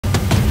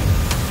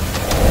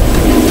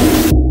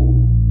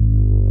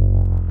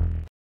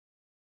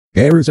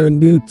There is a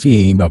new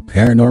team of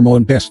paranormal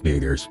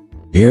investigators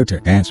here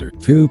to answer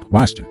 2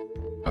 questions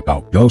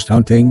about ghost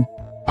hunting,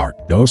 are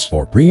ghosts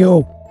for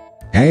real,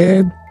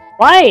 and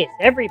why is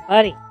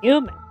everybody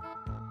human?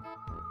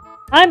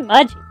 I'm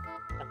Mudgie,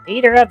 the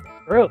leader of the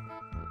group.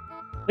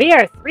 We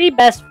are 3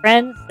 best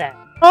friends that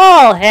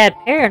all had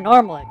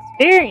paranormal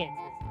experiences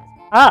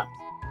as pups.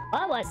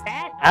 What was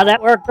that? Now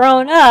that we're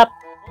grown up,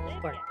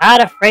 we're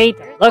not afraid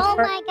to look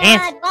for my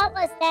answers. God, what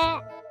was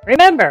that?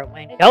 Remember,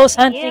 when ghost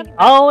hunting,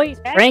 always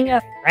bring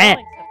a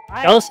friend.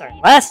 Ghosts are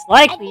less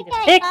likely to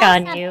pick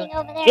on you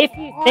if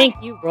you think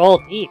you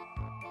roll deep.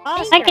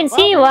 I can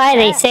see why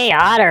they say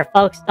Otter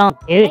folks don't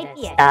do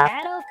this stuff.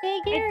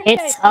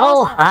 It's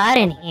so hot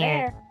in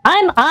here.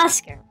 I'm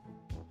Oscar.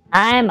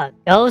 I'm a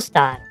Ghost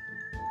Otter.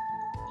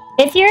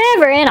 If you're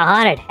ever in a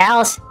haunted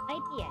house,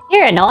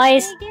 hear a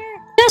noise,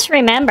 just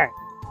remember,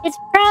 it's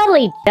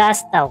probably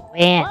just the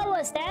wind. What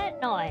was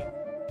that noise?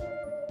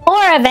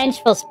 Or a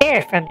vengeful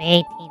spirit from the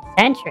 18th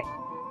century.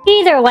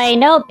 Either way,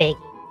 no biggie.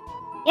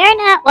 You're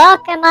not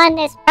welcome on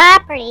this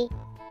property.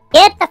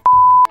 Get the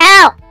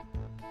out!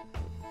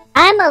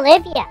 I'm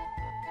Olivia,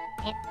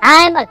 and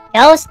I'm a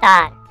Ghost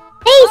Otter.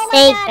 They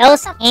say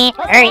ghosts can't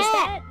hurt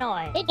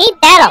you.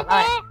 Keep that a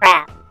load of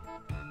crap.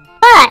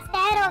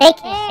 But they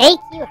can make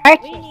you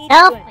hurt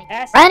yourself when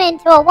you run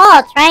into a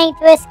wall trying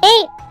to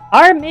escape.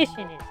 Our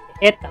mission is to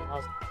hit the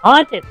most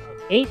haunted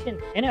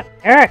locations in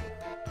America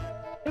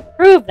to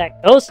prove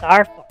that ghosts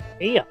are for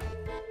real.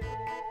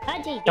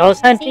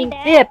 Ghost hunting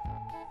tip: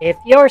 if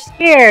you're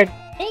scared,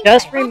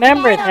 just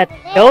remember that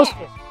the ghost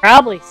was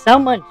probably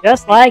someone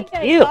just like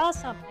you.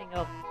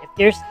 If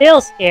you're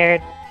still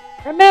scared,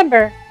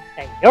 remember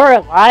that you're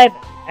alive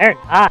and they're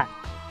not.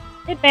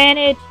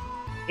 Advantage,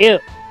 you.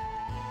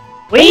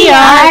 We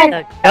are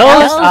the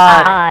Ghost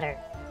Otters.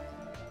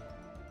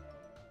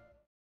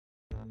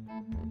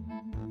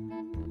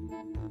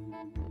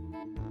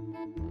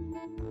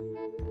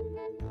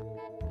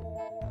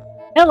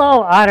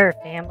 Hello, Otter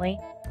family.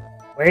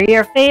 We're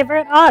your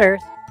favorite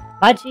otters,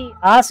 Mudgie,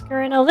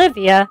 Oscar, and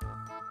Olivia,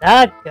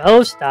 the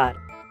Ghost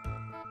Otters.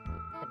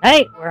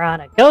 Tonight, we're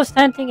on a ghost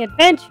hunting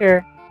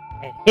adventure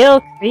at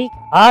Hill Creek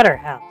Otter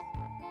House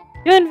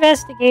to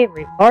investigate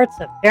reports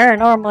of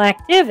paranormal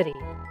activity.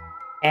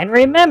 And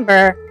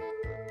remember,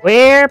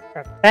 we're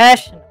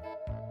professionals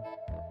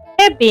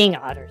at being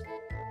otters.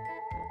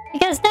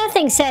 Because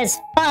nothing says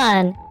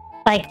fun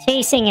like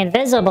chasing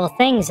invisible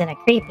things in a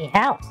creepy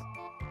house.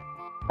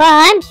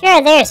 Well, I'm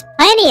sure there's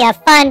plenty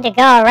of fun to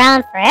go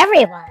around for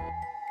everyone.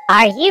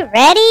 Are you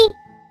ready?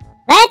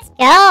 Let's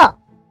go!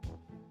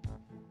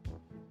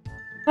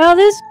 Well,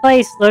 this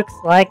place looks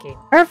like a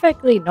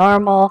perfectly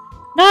normal,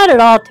 not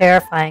at all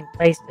terrifying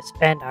place to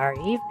spend our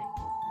evening.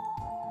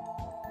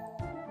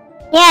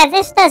 Yeah,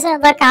 this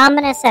doesn't look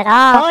ominous at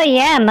all. Oh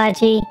yeah,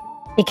 Mudgie.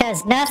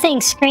 Because nothing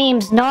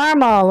screams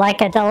normal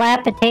like a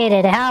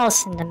dilapidated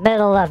house in the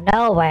middle of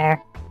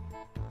nowhere.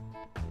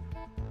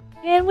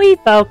 Can we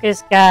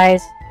focus,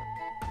 guys?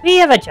 We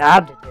have a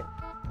job to do.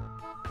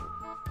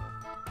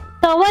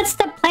 So what's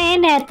the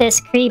plan at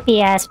this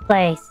creepy-ass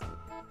place?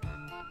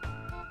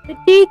 The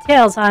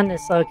details on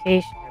this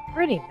location are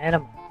pretty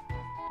minimal.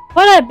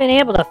 What I've been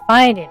able to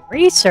find in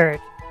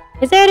research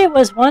is that it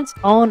was once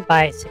owned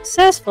by a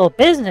successful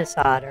business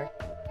otter,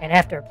 and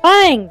after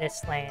buying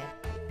this land,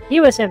 he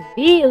was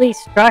immediately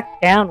struck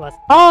down with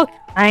all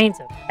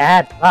kinds of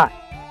bad luck.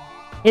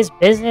 His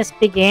business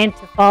began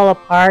to fall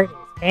apart,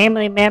 his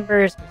family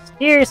members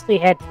mysteriously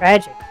had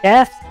tragic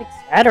deaths,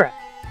 etc.,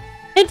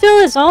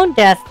 until his own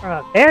death from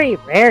a very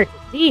rare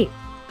disease.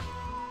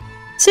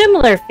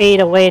 Similar fate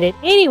awaited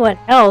anyone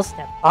else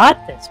that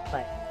bought this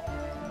place.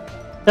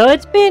 So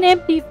it's been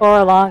empty for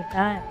a long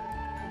time.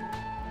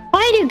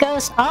 Why do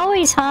ghosts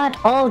always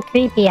haunt old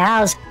creepy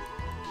houses?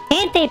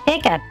 Can't they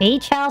pick a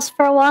beach house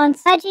for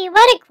once? Mudgie,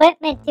 what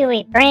equipment do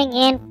we bring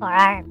in for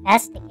our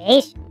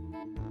investigation?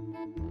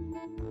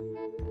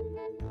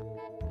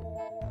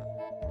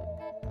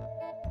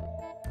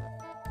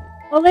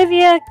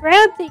 Olivia,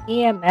 grab the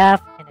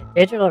EMF and a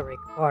digital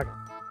recorder.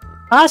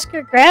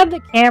 Oscar, grab the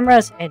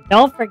cameras and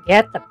don't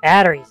forget the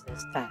batteries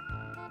this time.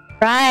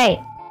 Right.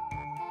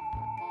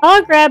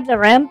 I'll grab the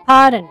REM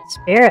pod and the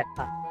spirit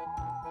pod.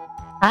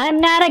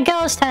 I'm not a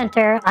ghost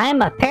hunter,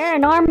 I'm a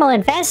paranormal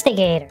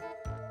investigator.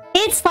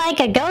 It's like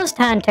a ghost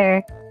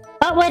hunter,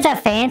 but with a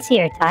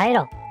fancier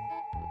title.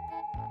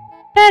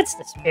 That's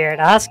the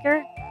spirit,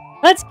 Oscar.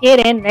 Let's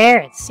get in there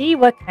and see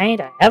what kind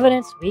of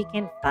evidence we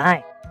can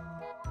find.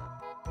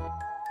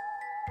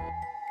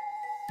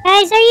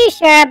 Guys, are you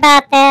sure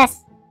about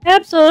this?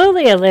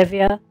 Absolutely,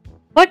 Olivia.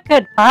 What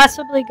could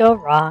possibly go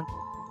wrong?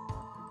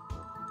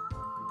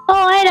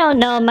 Oh, I don't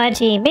know,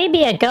 Mudgie.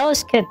 Maybe a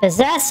ghost could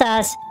possess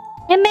us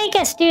and make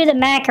us do the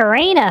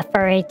Macarena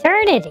for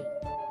eternity.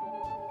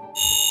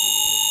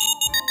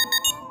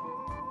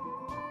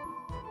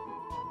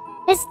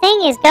 This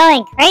thing is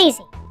going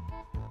crazy.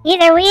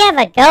 Either we have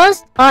a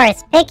ghost or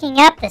it's picking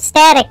up the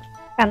static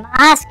from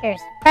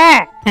Oscar's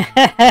fur.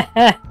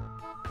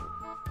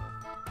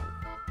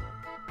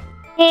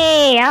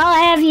 Hey, I'll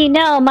have you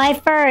know my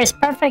fur is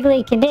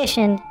perfectly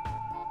conditioned.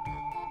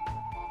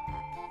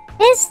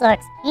 This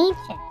looks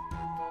ancient.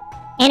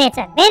 And it's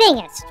emitting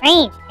a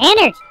strange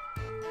energy.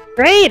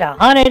 Great, a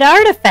haunted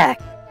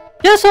artifact.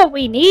 Just what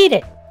we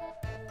needed.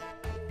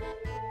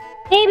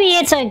 Maybe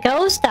it's a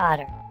ghost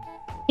otter.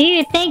 Do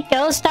you think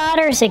ghost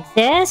otters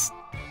exist?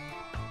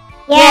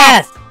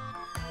 Yes.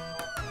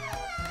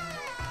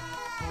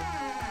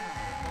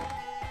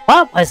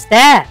 What was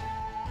that?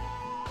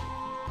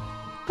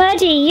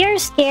 Mudgie, you're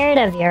scared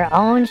of your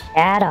own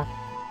shadow.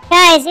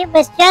 Guys, it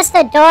was just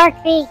a door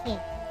creaking.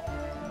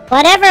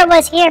 Whatever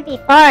was here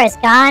before is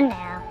gone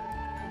now.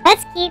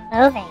 Let's keep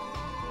moving.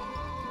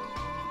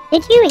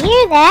 Did you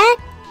hear that?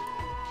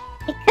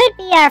 It could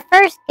be our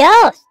first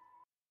ghost.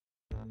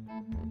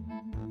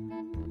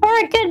 Or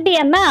it could be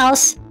a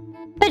mouse.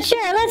 But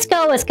sure, let's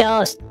go with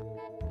ghost.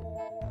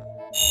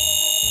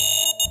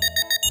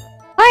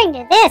 According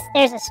to this,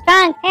 there's a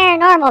strong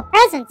paranormal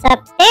presence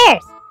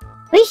upstairs.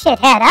 We should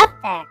head up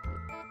there.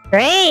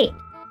 Great!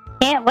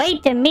 Can't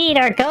wait to meet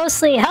our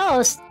ghostly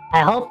host. I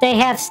hope they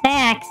have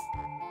snacks.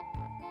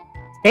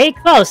 Stay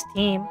close,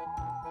 team.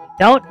 We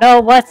don't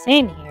know what's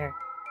in here.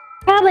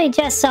 Probably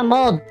just some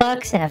old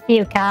books and a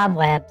few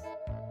cobwebs.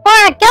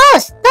 Or a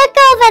ghost! Look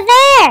over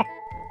there!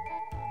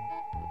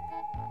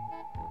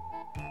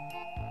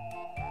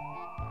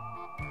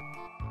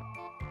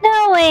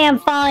 No way I'm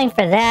falling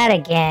for that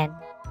again.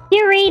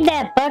 You read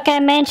that book I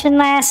mentioned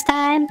last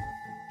time?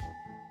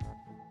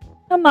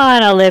 Come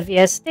on,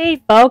 Olivia,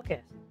 stay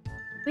focused.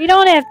 We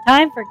don't have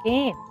time for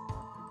games.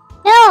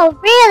 No,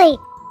 really!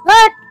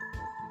 Look!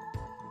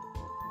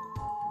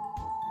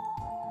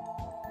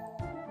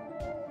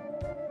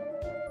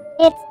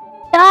 It's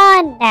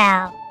gone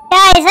now.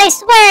 Guys, I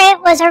swear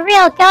it was a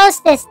real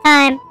ghost this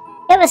time.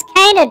 It was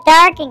kinda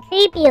dark and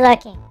creepy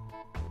looking.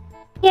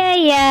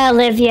 Yeah,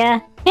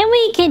 Olivia. Can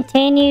we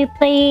continue,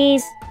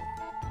 please?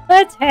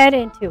 Let's head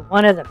into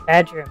one of the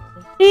bedrooms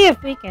and see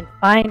if we can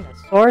find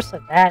the source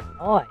of that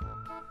noise.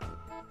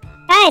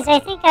 Guys, I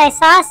think I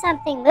saw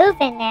something move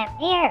in that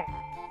mirror.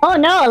 Oh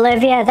no,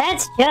 Olivia,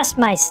 that's just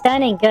my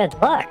stunning good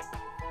looks.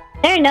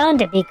 They're known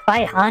to be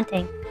quite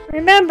haunting.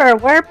 Remember,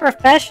 we're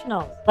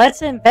professionals.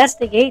 Let's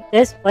investigate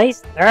this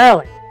place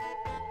thoroughly.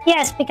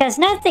 Yes, because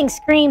nothing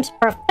screams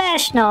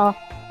professional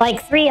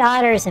like 3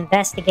 otters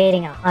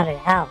investigating a haunted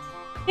house.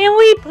 Can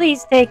we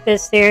please take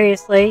this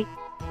seriously?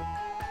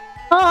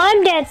 Oh,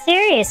 I'm dead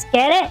serious,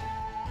 get it?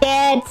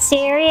 Dead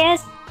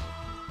serious?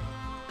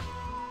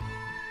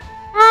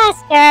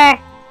 Oscar!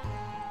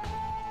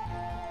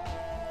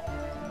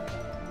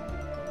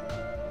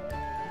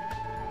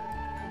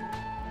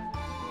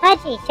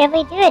 Mudgie, should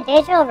we do a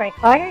digital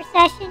recorder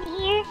session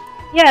here?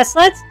 Yes,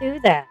 let's do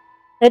that.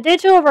 The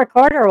digital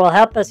recorder will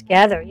help us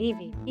gather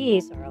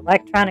EVPs, or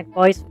electronic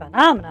voice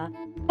phenomena,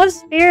 of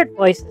spirit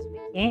voices we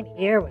can't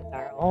hear with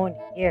our own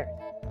ears.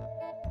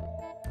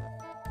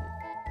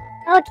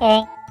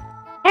 Okay,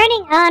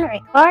 turning on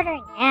recorder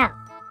now.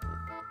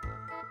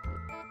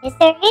 Is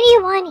there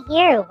anyone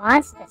here who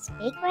wants to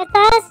speak with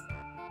us?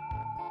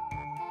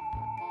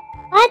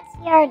 What's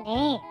your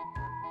name?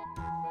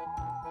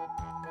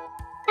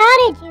 How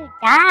did you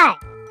die?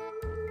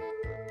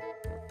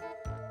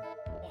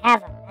 You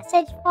have a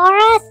message for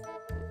us?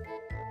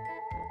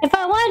 If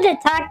I wanted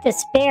to talk to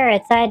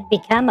spirits, I'd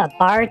become a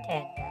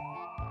bartender.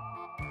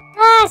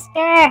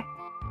 Oscar!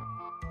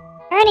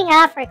 Turning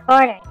off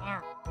recorder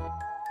now.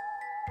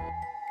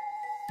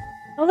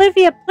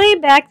 Olivia, play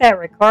back that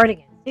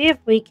recording and see if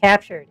we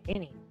captured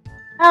any.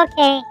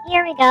 Okay,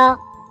 here we go.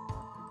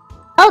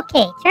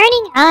 Okay,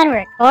 turning on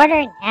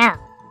recorder now.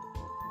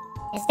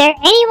 Is there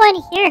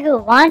anyone here who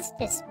wants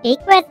to speak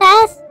with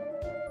us?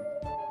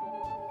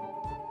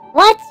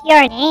 What's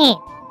your name?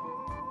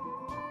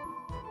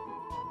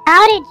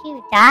 How did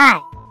you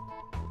die?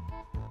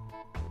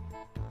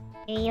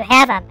 Do you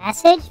have a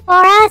message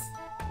for us?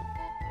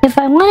 If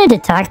I wanted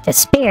to talk to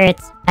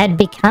spirits, I'd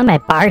become a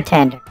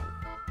bartender.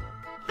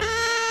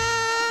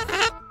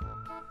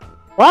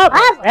 What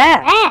was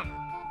that?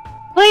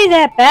 Play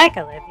that back,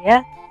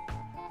 Olivia.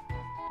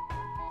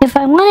 If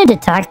I wanted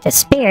to talk to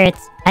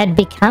spirits, I'd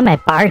become a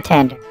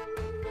bartender.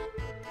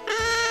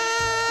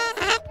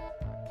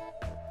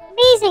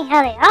 Amazing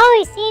how they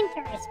always seem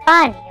to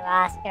respond to you,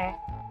 Oscar.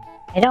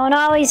 I don't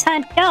always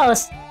hunt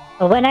ghosts,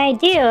 but when I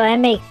do, I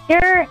make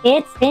sure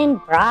it's in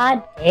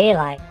broad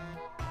daylight.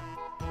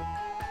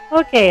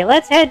 Okay,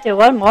 let's head to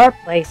one more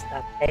place,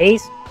 the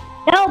basement.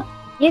 Nope,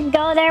 you can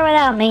go there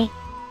without me.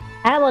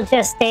 I will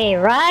just stay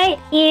right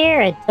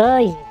here until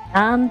you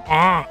come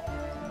back.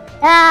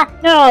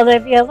 No,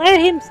 Olivia,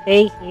 let him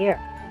stay here.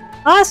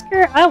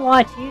 Oscar, I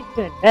want you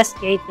to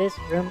investigate this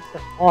room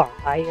some more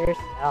by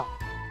yourself.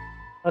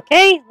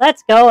 Okay,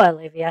 let's go,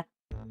 Olivia.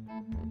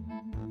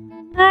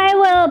 I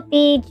will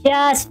be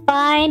just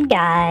fine,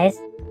 guys.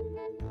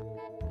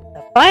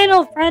 The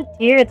final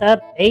frontier,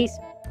 the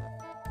basement.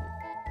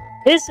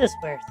 This is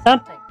where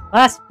something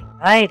must be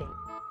hiding.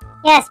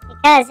 Yes,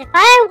 because if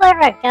I were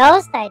a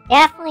ghost, I'd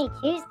definitely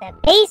choose the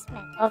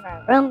basement over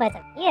a room with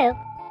a view.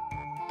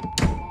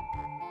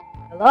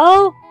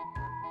 Hello?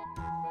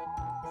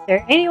 Is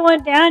there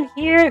anyone down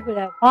here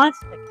that wants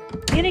to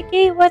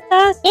communicate with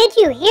us? Did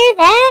you hear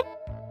that?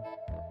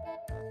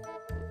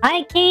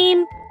 I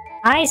came,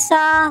 I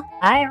saw,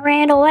 I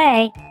ran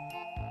away.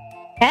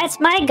 That's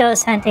my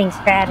ghost hunting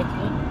strategy.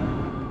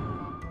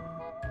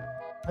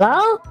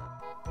 Hello?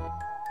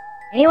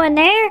 Anyone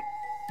there?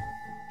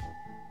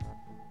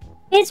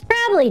 It's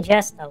probably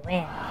just the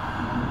wind.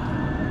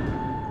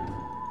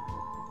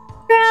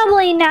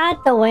 Probably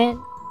not the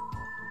wind.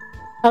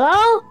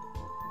 Hello?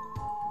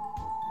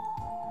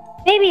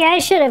 Maybe I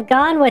should have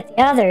gone with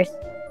the others.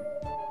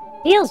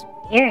 Feels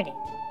weird.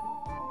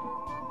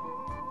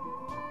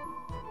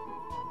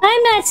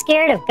 I'm not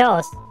scared of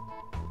ghosts.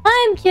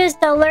 I'm just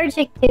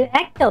allergic to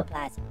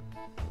ectoplasm.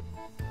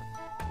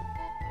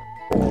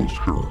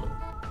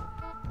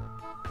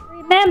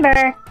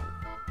 Remember,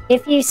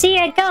 if you see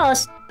a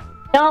ghost,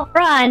 don't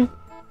run.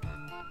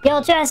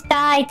 You'll just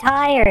die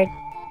tired.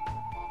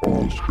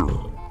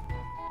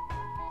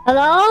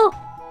 Hello?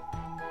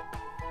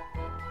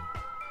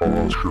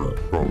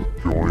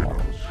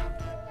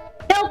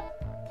 Nope,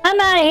 I'm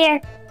out of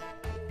here.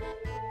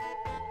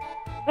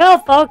 Well,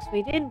 folks,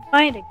 we didn't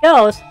find a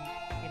ghost,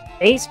 and the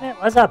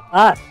basement was a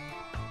bust.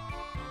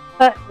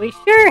 But we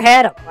sure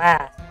had a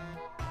blast.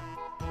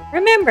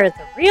 Remember,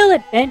 the real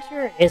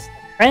adventure is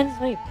the friends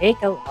we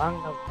make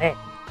along the way.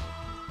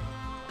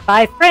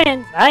 By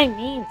friends, I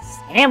mean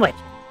sandwiches.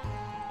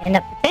 And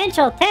the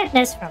potential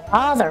tetanus from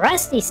all the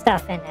rusty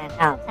stuff in that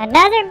house.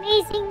 Another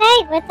amazing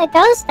night with the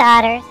Ghost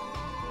Otters.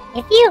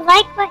 If you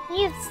like what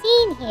you've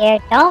seen here,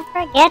 don't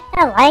forget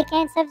to like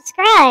and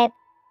subscribe.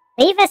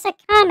 Leave us a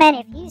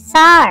comment if you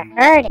saw or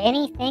heard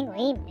anything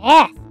we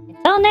missed.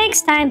 Until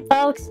next time,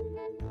 folks,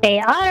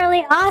 stay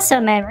utterly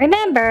awesome, and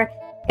remember,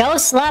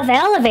 ghosts love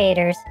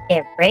elevators.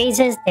 It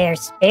raises their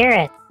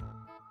spirits.